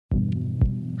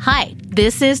Hi,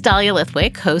 this is Dahlia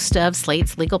Lithwick, host of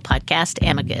Slate's legal podcast,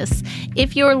 Amicus.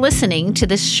 If you're listening to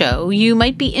this show, you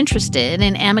might be interested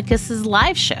in Amicus's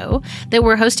live show that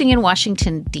we're hosting in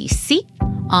Washington, D.C.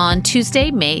 on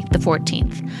Tuesday, May the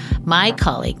 14th. My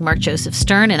colleague, Mark Joseph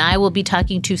Stern, and I will be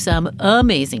talking to some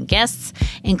amazing guests,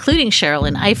 including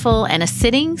Sherrilyn Ifill and a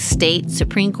sitting state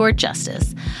Supreme Court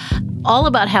justice, all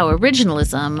about how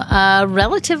originalism, a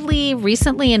relatively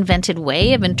recently invented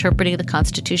way of interpreting the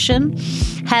Constitution,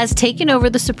 has taken over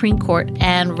the Supreme Court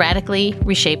and radically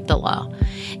reshaped the law.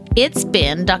 It's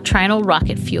been doctrinal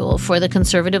rocket fuel for the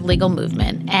conservative legal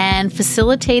movement and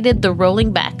facilitated the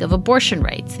rolling back of abortion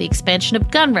rights, the expansion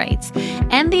of gun rights,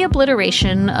 and the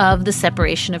obliteration of the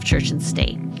separation of church and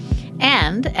state.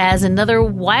 And as another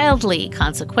wildly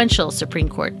consequential Supreme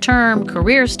Court term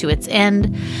careers to its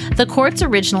end, the court's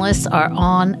originalists are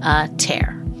on a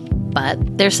tear.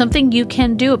 But there's something you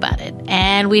can do about it,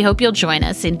 and we hope you'll join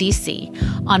us in D.C.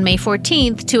 on May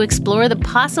 14th to explore the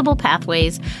possible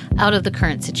pathways out of the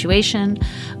current situation.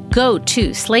 Go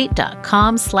to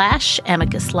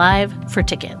slate.com/Amicus Live for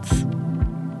tickets.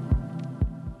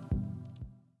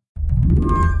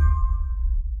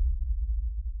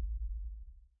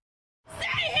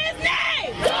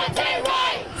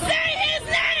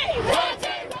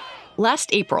 Last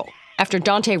April, after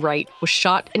Daunte Wright was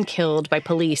shot and killed by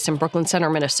police in Brooklyn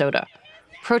Center, Minnesota,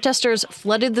 protesters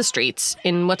flooded the streets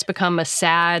in what's become a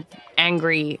sad,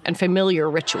 angry, and familiar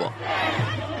ritual.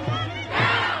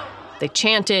 They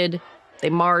chanted,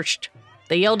 they marched,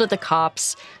 they yelled at the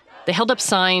cops, they held up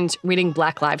signs reading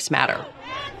Black Lives Matter.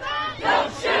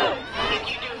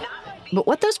 But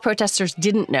what those protesters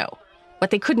didn't know,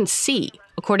 what they couldn't see,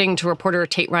 according to reporter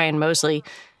Tate Ryan Mosley,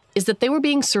 is that they were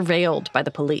being surveilled by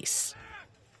the police.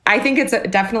 I think it's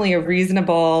definitely a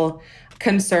reasonable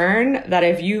concern that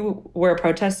if you were a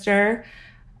protester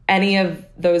any of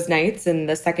those nights in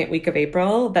the second week of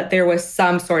April, that there was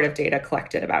some sort of data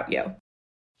collected about you.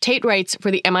 Tate writes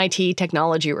for the MIT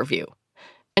Technology Review,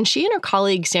 and she and her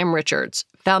colleague Sam Richards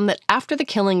found that after the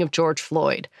killing of George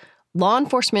Floyd, law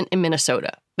enforcement in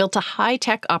Minnesota built a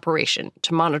high-tech operation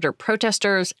to monitor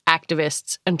protesters,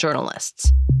 activists, and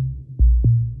journalists.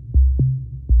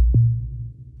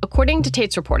 According to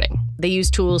Tate's reporting, they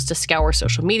used tools to scour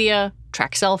social media,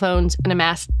 track cell phones, and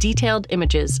amass detailed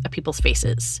images of people's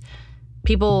faces.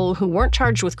 People who weren't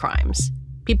charged with crimes.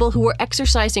 People who were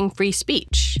exercising free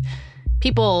speech.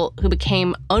 People who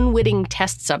became unwitting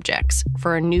test subjects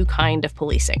for a new kind of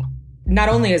policing. Not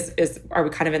only are we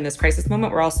kind of in this crisis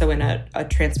moment, we're also in a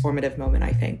transformative moment,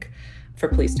 I think, for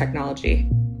police technology.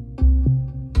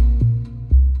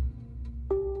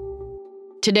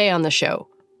 Today on the show,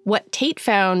 what Tate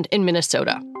found in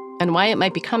Minnesota and why it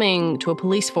might be coming to a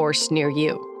police force near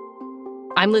you.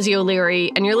 I'm Lizzie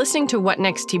O'Leary, and you're listening to What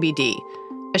Next TBD,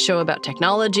 a show about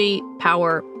technology,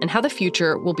 power, and how the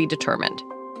future will be determined.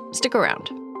 Stick around.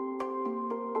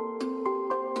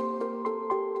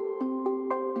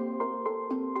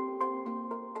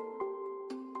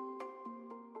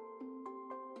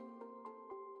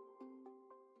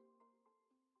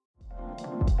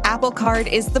 Apple Card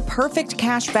is the perfect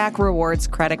cashback rewards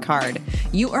credit card.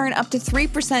 You earn up to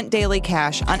 3% daily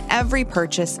cash on every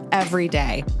purchase every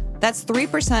day. That's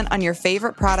 3% on your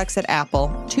favorite products at Apple,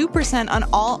 2% on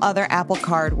all other Apple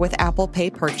Card with Apple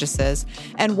Pay purchases,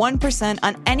 and 1%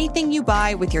 on anything you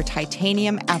buy with your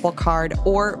titanium Apple Card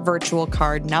or virtual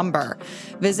card number.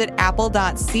 Visit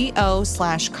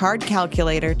apple.co/card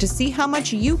calculator to see how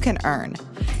much you can earn.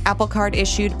 Apple Card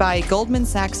issued by Goldman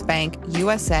Sachs Bank,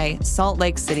 USA, Salt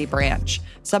Lake City branch.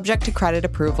 Subject to credit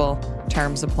approval.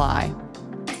 Terms apply.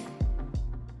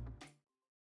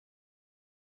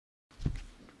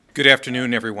 Good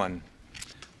afternoon, everyone.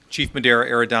 Chief Madera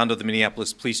Arredondo of the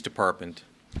Minneapolis Police Department.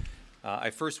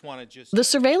 The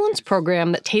surveillance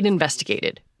program that Tate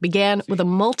investigated began with a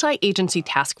multi-agency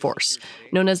task force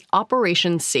known as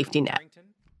Operation Safety Net.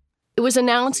 It was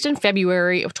announced in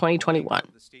February of 2021,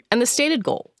 and the stated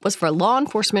goal was for law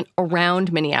enforcement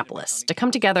around Minneapolis to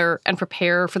come together and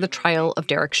prepare for the trial of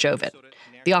Derek Chauvin,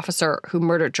 the officer who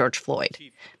murdered George Floyd,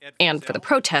 and for the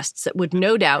protests that would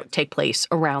no doubt take place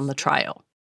around the trial.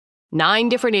 9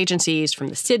 different agencies from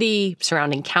the city,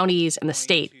 surrounding counties, and the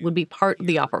state would be part of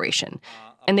the operation,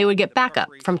 and they would get backup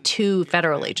from 2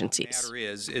 federal agencies. The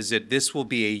matter is that this will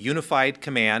be a unified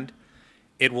command.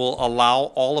 It will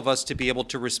allow all of us to be able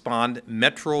to respond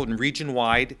metro and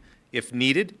region-wide if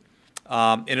needed,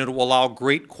 and it will allow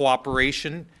great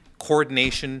cooperation,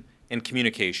 coordination, and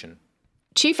communication.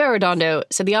 Chief Arredondo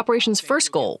said the operation's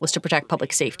first goal was to protect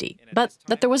public safety, but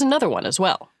that there was another one as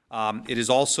well. It is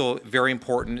also very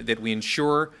important that we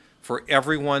ensure for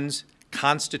everyone's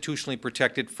constitutionally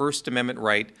protected First Amendment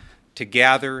right to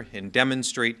gather and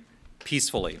demonstrate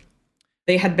peacefully.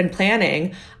 They had been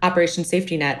planning Operation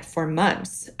Safety Net for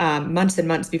months and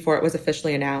months before it was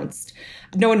officially announced.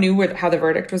 No one knew how the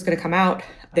verdict was going to come out.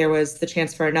 There was the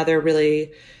chance for another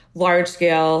really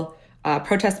large-scale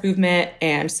protest movement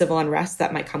and civil unrest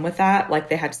that might come with that, like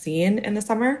they had seen in the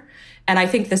summer. And I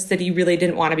think the city really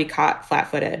didn't want to be caught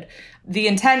flat-footed. The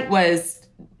intent was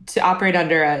to operate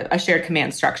under a shared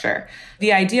command structure.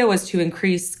 The idea was to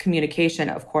increase communication,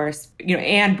 of course,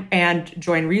 and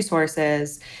join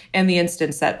resources in the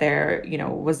instance that there,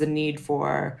 was a need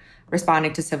for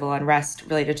responding to civil unrest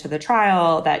related to the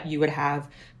trial, that you would have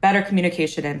better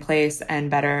communication in place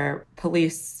and better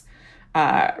police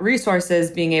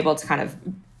resources being able to kind of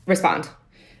respond.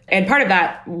 And part of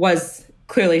that was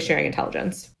clearly sharing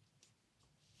intelligence.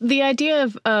 The idea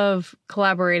of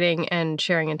collaborating and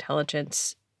sharing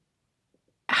intelligence,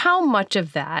 how much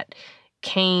of that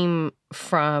came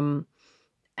from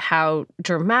how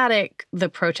dramatic the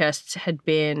protests had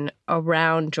been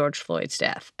around George Floyd's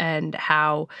death and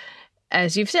how,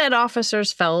 as you've said,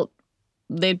 officers felt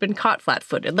they'd been caught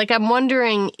flat-footed? Like, I'm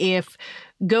wondering if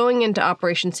going into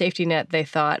Operation Safety Net, they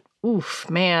thought, oof,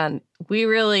 man, we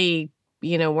really,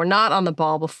 we're not on the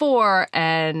ball before,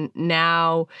 and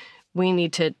now we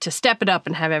need to step it up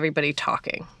and have everybody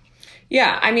talking.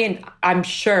 Yeah, I mean, I'm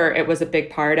sure it was a big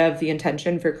part of the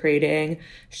intention for creating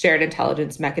shared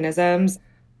intelligence mechanisms.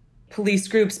 Police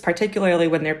groups, particularly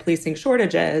when they're policing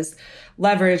shortages,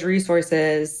 leverage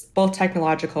resources, both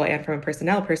technological and from a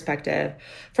personnel perspective,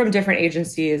 from different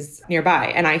agencies nearby.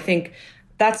 And I think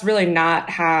that's really not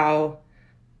how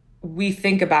we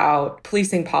think about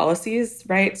policing policies,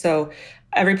 right? So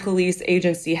every police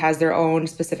agency has their own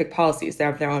specific policies. They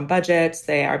have their own budgets.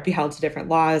 They are held to different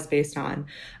laws based on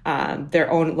their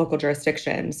own local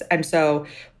jurisdictions. And so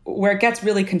where it gets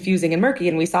really confusing and murky,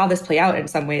 and we saw this play out in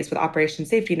some ways with Operation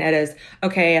Safety Net, is,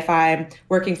 okay, if I'm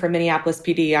working for Minneapolis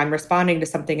PD, I'm responding to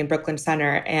something in Brooklyn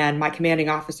Center, and my commanding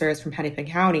officer is from Hennepin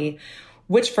County,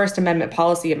 which First Amendment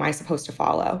policy am I supposed to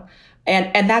follow?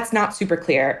 And that's not super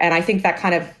clear. And I think that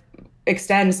kind of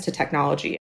extends to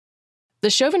technology. The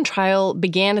Chauvin trial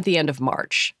began at the end of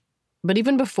March, but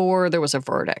even before there was a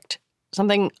verdict,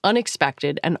 something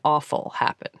unexpected and awful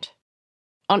happened.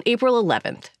 On April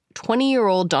 11th,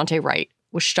 20-year-old Daunte Wright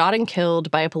was shot and killed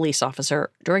by a police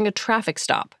officer during a traffic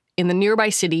stop in the nearby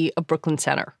city of Brooklyn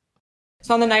Center.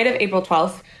 So on the night of April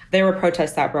 12th, there were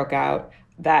protests that broke out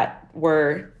that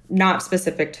were not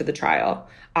specific to the trial.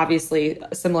 Obviously,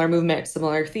 a similar movement,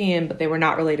 similar theme, but they were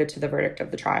not related to the verdict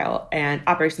of the trial. And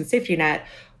Operation Safety Net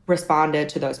responded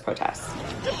to those protests.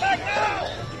 Get back now!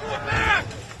 Get back!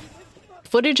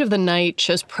 Footage of the night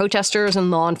shows protesters and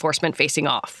law enforcement facing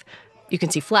off. You can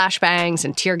see flashbangs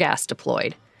and tear gas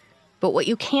deployed. But what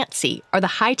you can't see are the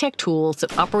high-tech tools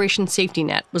that Operation Safety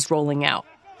Net was rolling out.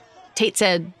 Tate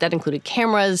said that included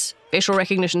cameras, facial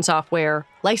recognition software,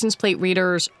 license plate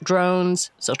readers,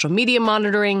 drones, social media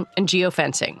monitoring, and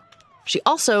geofencing. She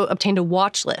also obtained a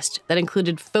watch list that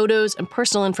included photos and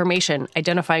personal information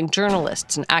identifying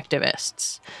journalists and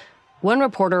activists. One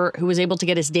reporter who was able to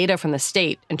get his data from the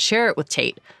state and share it with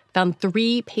Tate found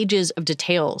 3 pages of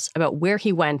details about where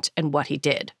he went and what he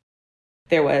did.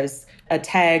 There was a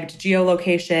tagged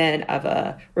geolocation of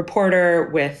a reporter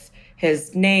with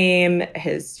his name,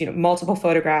 his multiple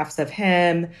photographs of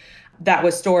him that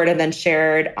was stored and then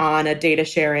shared on a data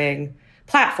sharing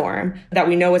platform that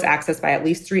we know was accessed by at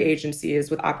least 3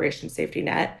 agencies with Operation Safety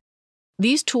Net.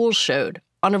 These tools showed,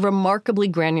 on a remarkably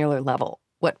granular level,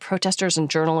 what protesters and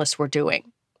journalists were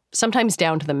doing, sometimes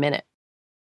down to the minute.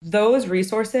 Those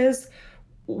resources,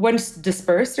 when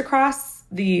dispersed across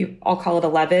I'll call it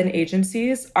 11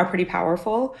 agencies, are pretty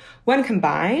powerful. When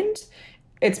combined,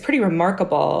 it's pretty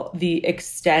remarkable the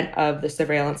extent of the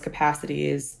surveillance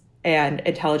capacities and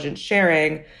intelligence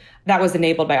sharing that was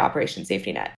enabled by Operation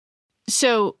Safety Net.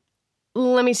 So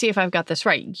let me see if I've got this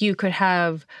right. You could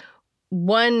have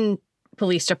one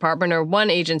police department or one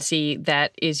agency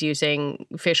that is using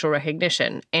facial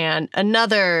recognition and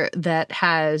another that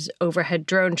has overhead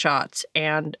drone shots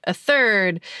and a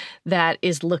third that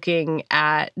is looking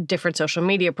at different social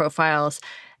media profiles.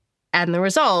 And the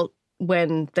result,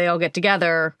 when they all get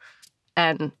together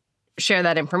and share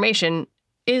that information,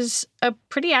 is a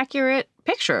pretty accurate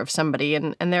picture of somebody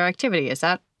and their activity. Is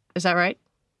that right?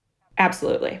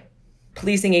 Absolutely.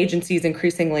 Policing agencies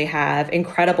increasingly have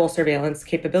incredible surveillance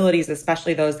capabilities,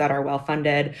 especially those that are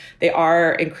well-funded. They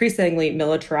are increasingly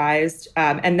militarized.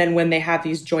 And then when they have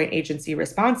these joint agency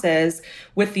responses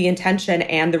with the intention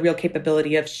and the real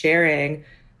capability of sharing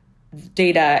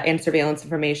data and surveillance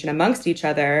information amongst each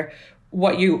other,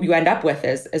 what you end up with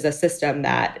is a system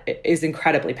that is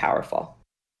incredibly powerful.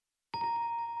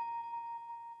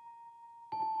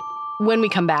 When we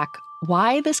come back,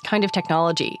 why this kind of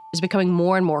technology is becoming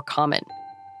more and more common,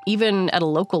 even at a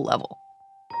local level.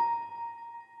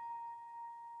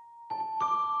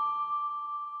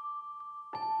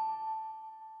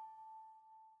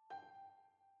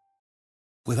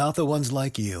 Without the ones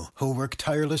like you, who work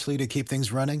tirelessly to keep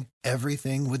things running,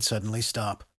 everything would suddenly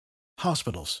stop.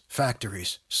 Hospitals,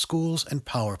 factories, schools, and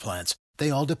power plants, they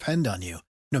all depend on you.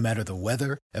 No matter the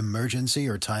weather, emergency,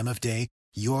 or time of day,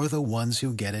 you're the ones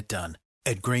who get it done.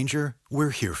 At Grainger,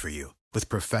 we're here for you with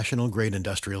professional-grade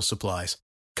industrial supplies.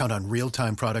 Count on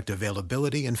real-time product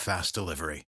availability and fast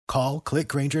delivery. Call, click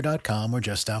Grainger.com, or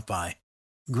just stop by.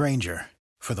 Grainger,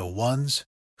 for the ones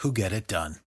who get it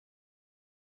done.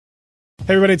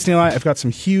 Hey everybody, it's Neil. I've got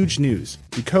some huge news.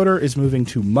 Decoder is moving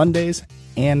to Mondays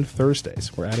and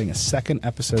Thursdays. We're adding a second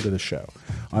episode to the show.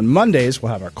 On Mondays,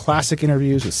 we'll have our classic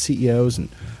interviews with CEOs and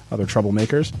other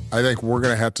troublemakers. I think we're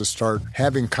going to have to start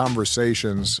having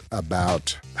conversations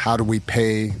about how do we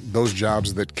pay those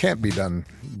jobs that can't be done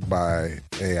by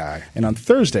AI. And on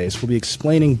Thursdays, we'll be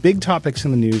explaining big topics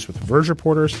in the news with Verge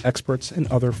reporters, experts,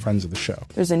 and other friends of the show.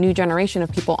 There's a new generation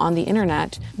of people on the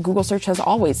internet. Google search has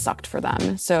always sucked for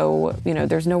them. So,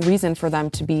 there's no reason for them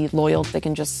to be loyal. They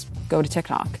can just go to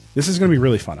TikTok. This is going to be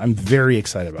really fun. I'm very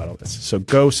excited about all this. So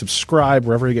go subscribe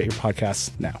wherever you get your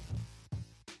podcasts now.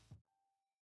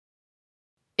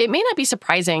 It may not be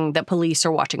surprising that police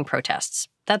are watching protests.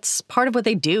 That's part of what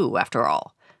they do, after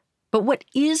all. But what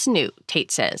is new,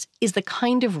 Tate says, is the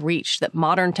kind of reach that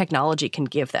modern technology can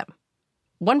give them.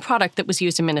 One product that was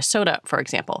used in Minnesota, for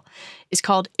example, is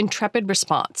called Intrepid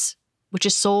Response, which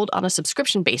is sold on a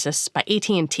subscription basis by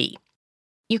AT&T.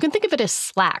 You can think of it as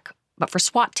Slack, but for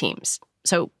SWAT teams,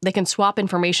 so they can swap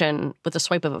information with a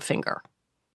swipe of a finger.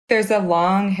 There's a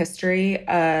long history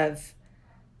of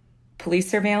police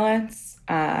surveillance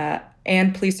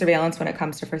and police surveillance when it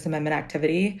comes to First Amendment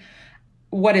activity.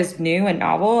 What is new and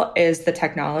novel is the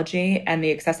technology and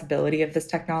the accessibility of this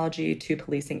technology to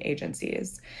policing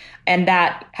agencies. And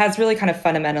that has really kind of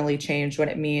fundamentally changed what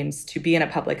it means to be in a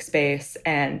public space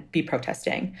and be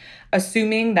protesting.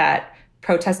 Assuming that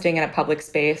protesting in a public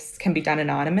space can be done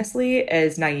anonymously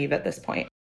is naive at this point.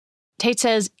 Tate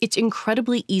says it's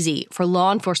incredibly easy for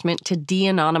law enforcement to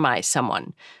de-anonymize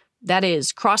someone. That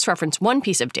is, cross-reference one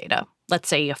piece of data, let's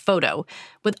say a photo,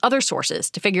 with other sources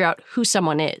to figure out who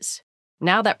someone is.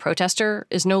 Now that protester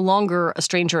is no longer a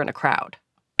stranger in a crowd.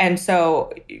 And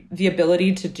so the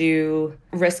ability to do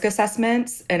risk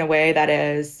assessments in a way that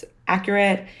is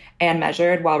accurate and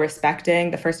measured while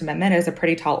respecting the First Amendment is a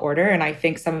pretty tall order. And I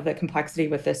think some of the complexity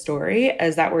with this story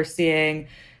is that we're seeing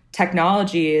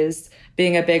technologies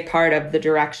being a big part of the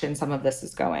direction some of this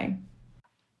is going.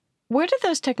 Where do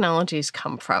those technologies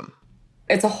come from?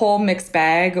 It's a whole mixed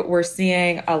bag. We're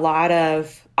seeing a lot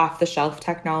of off-the-shelf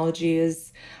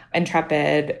technologies.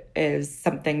 Intrepid is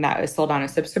something that is sold on a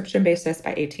subscription basis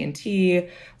by AT&T.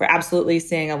 We're absolutely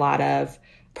seeing a lot of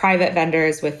private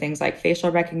vendors with things like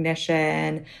facial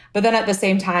recognition. But then at the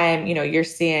same time, you're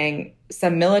seeing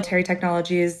some military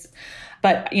technologies.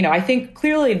 But, I think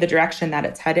clearly the direction that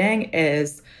it's heading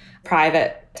is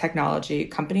private technology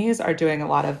companies are doing a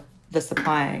lot of the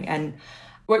supplying. And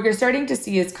what you're starting to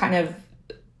see is kind of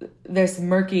this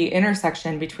murky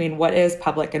intersection between what is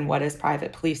public and what is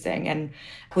private policing. And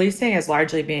policing is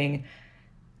largely being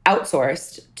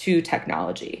outsourced to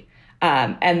technology.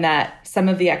 And that some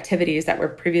of the activities that were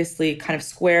previously kind of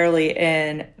squarely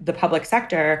in the public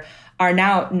sector are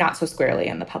now not so squarely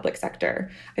in the public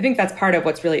sector. I think that's part of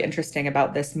what's really interesting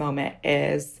about this moment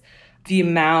is the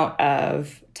amount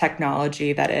of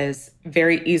technology that is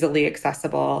very easily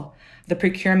accessible, the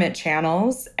procurement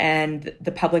channels and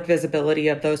the public visibility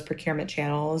of those procurement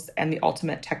channels and the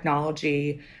ultimate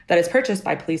technology that is purchased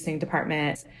by policing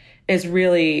departments is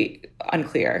really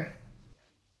unclear.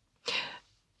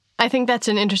 I think that's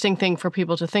an interesting thing for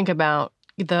people to think about.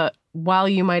 While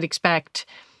you might expect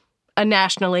a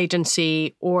national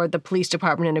agency or the police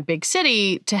department in a big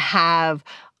city to have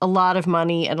a lot of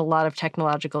money and a lot of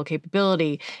technological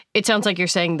capability, it sounds like you're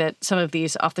saying that some of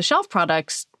these off-the-shelf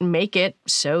products make it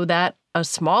so that a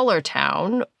smaller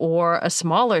town or a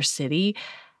smaller city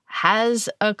has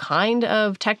a kind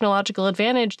of technological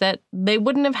advantage that they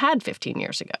wouldn't have had 15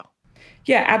 years ago.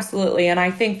 Yeah, absolutely. And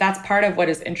I think that's part of what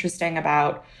is interesting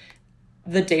about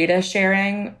the data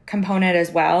sharing component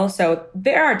as well. So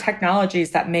there are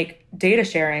technologies that make data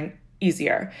sharing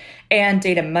easier and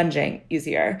data munging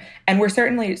easier. And we're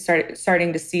certainly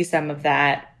starting to see some of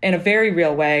that in a very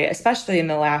real way, especially in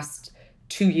the last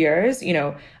 2 years,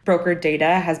 brokered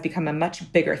data has become a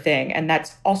much bigger thing. And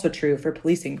that's also true for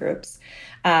policing groups.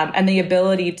 And the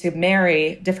ability to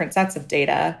marry different sets of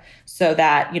data so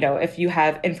that, if you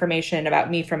have information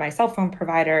about me from my cell phone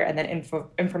provider and then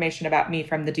information about me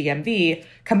from the DMV,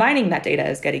 combining that data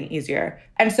is getting easier.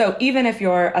 And so even if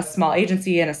you're a small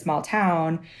agency in a small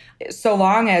town, so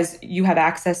long as you have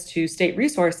access to state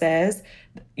resources,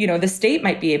 the state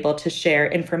might be able to share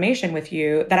information with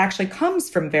you that actually comes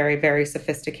from very, very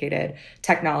sophisticated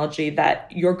technology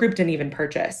that your group didn't even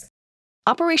purchase.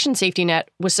 Operation Safety Net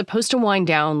was supposed to wind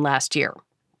down last year.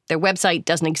 Their website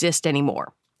doesn't exist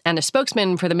anymore. And a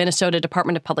spokesman for the Minnesota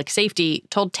Department of Public Safety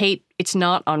told Tate it's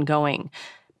not ongoing.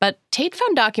 But Tate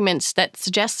found documents that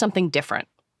suggest something different.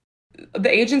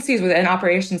 The agencies within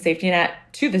Operation Safety Net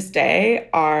to this day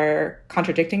are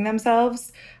contradicting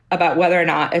themselves about whether or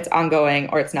not it's ongoing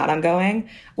or it's not ongoing.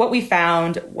 What we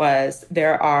found was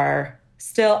there are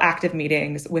still active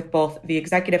meetings with both the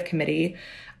executive committee,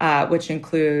 which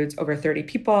includes over 30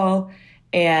 people,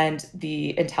 and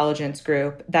the intelligence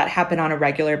group that happen on a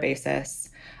regular basis.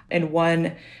 In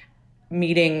one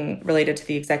meeting related to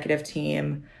the executive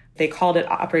team, they called it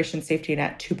Operation Safety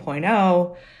Net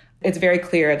 2.0. It's very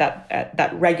clear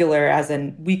that regular, as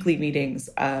in weekly meetings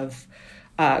of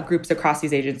groups across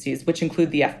these agencies, which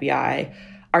include the FBI,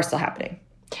 are still happening.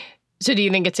 So do you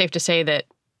think it's safe to say that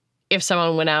if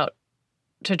someone went out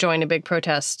to join a big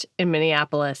protest in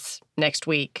Minneapolis next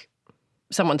week,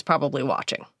 someone's probably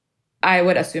watching? I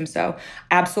would assume so.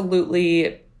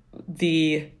 Absolutely.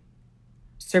 The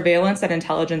surveillance and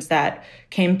intelligence that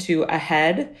came to a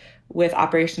head with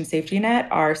Operation Safety Net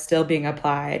are still being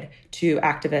applied to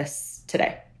activists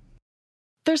today.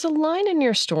 There's a line in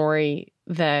your story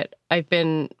that I've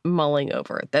been mulling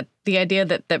over, that the idea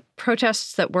that the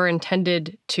protests that were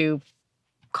intended to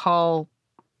call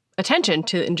attention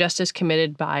to injustice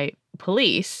committed by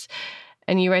police,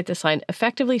 and you write this line,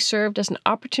 effectively served as an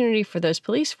opportunity for those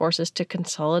police forces to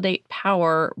consolidate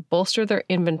power, bolster their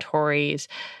inventories,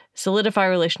 solidify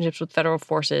relationships with federal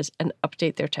forces, and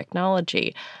update their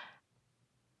technology.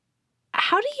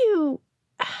 How do you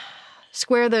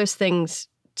square those things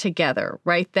together,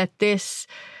 right? That this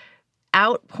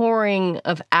outpouring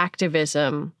of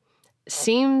activism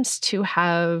seems to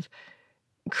have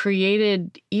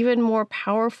created even more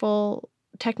powerful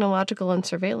technological and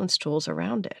surveillance tools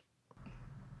around it.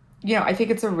 I think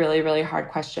it's a really, really hard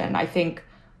question. I think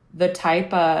the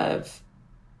type of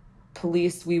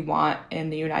police we want in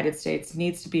the United States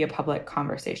needs to be a public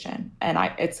conversation. And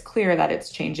it's clear that it's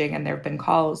changing, and there have been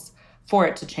calls for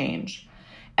it to change.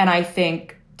 And I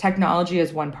think technology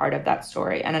is one part of that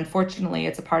story. And unfortunately,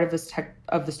 it's a part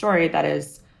of the story that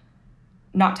is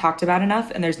not talked about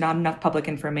enough, and there's not enough public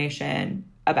information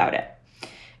about it.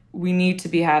 We need to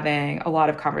be having a lot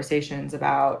of conversations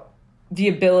about the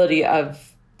ability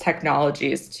of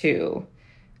technologies to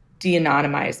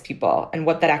de-anonymize people and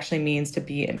what that actually means to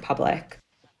be in public.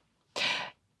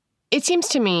 It seems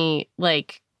to me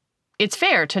like it's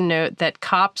fair to note that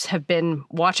cops have been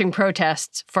watching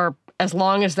protests for as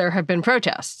long as there have been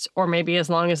protests, or maybe as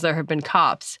long as there have been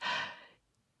cops.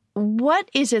 What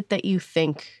is it that you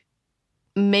think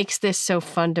makes this so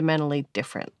fundamentally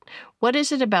different? What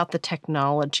is it about the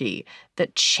technology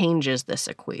that changes this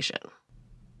equation?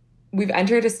 We've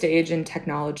entered a stage in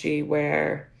technology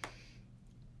where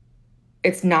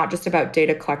it's not just about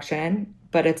data collection,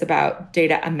 but it's about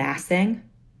data amassing.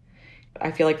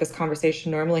 I feel like this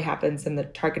conversation normally happens in the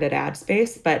targeted ad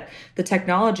space, but the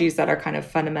technologies that are kind of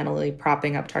fundamentally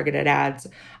propping up targeted ads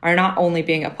are not only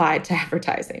being applied to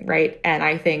advertising, right? And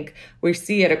I think we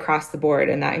see it across the board,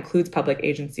 and that includes public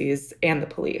agencies and the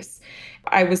police.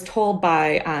 I was told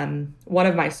by one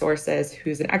of my sources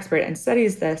who's an expert and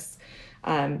studies this,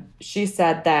 she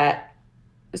said that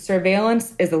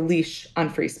surveillance is a leash on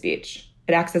free speech.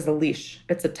 It acts as a leash.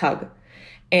 It's a tug.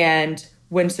 And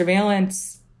when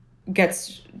surveillance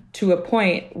gets to a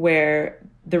point where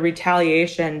the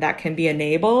retaliation that can be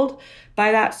enabled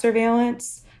by that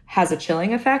surveillance has a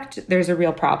chilling effect, there's a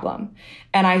real problem.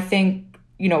 And I think,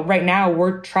 right now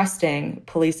we're trusting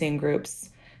policing groups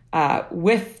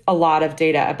with a lot of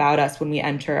data about us when we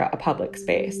enter a public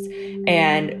space.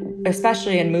 And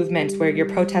especially in movements where you're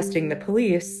protesting the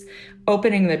police,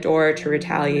 opening the door to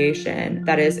retaliation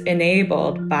that is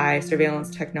enabled by surveillance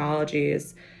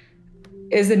technologies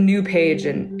is a new page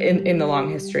in the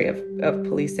long history of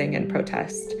policing and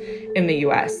protest in the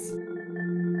U.S.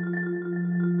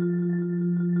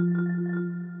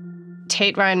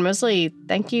 Tate Ryan Mosley,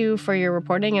 thank you for your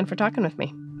reporting and for talking with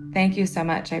me. Thank you so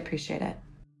much. I appreciate it.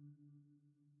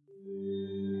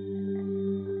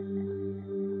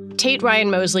 Tate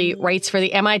Ryan Mosley writes for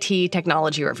the MIT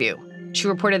Technology Review. She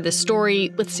reported this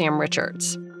story with Sam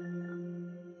Richards.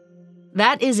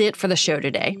 That is it for the show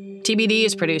today. TBD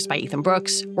is produced by Ethan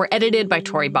Brooks. We're edited by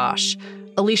Tori Bosch.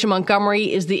 Alicia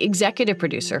Montgomery is the executive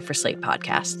producer for Slate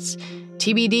Podcasts.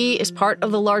 TBD is part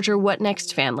of the larger What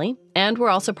Next family, and we're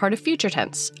also part of Future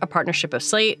Tense, a partnership of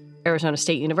Slate, Arizona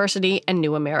State University, and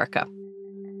New America.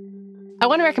 I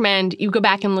want to recommend you go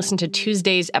back and listen to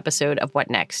Tuesday's episode of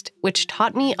What Next, which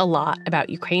taught me a lot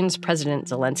about Ukraine's President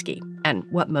Zelensky and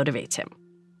what motivates him.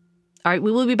 All right,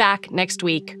 we will be back next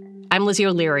week. I'm Lizzie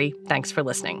O'Leary. Thanks for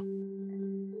listening.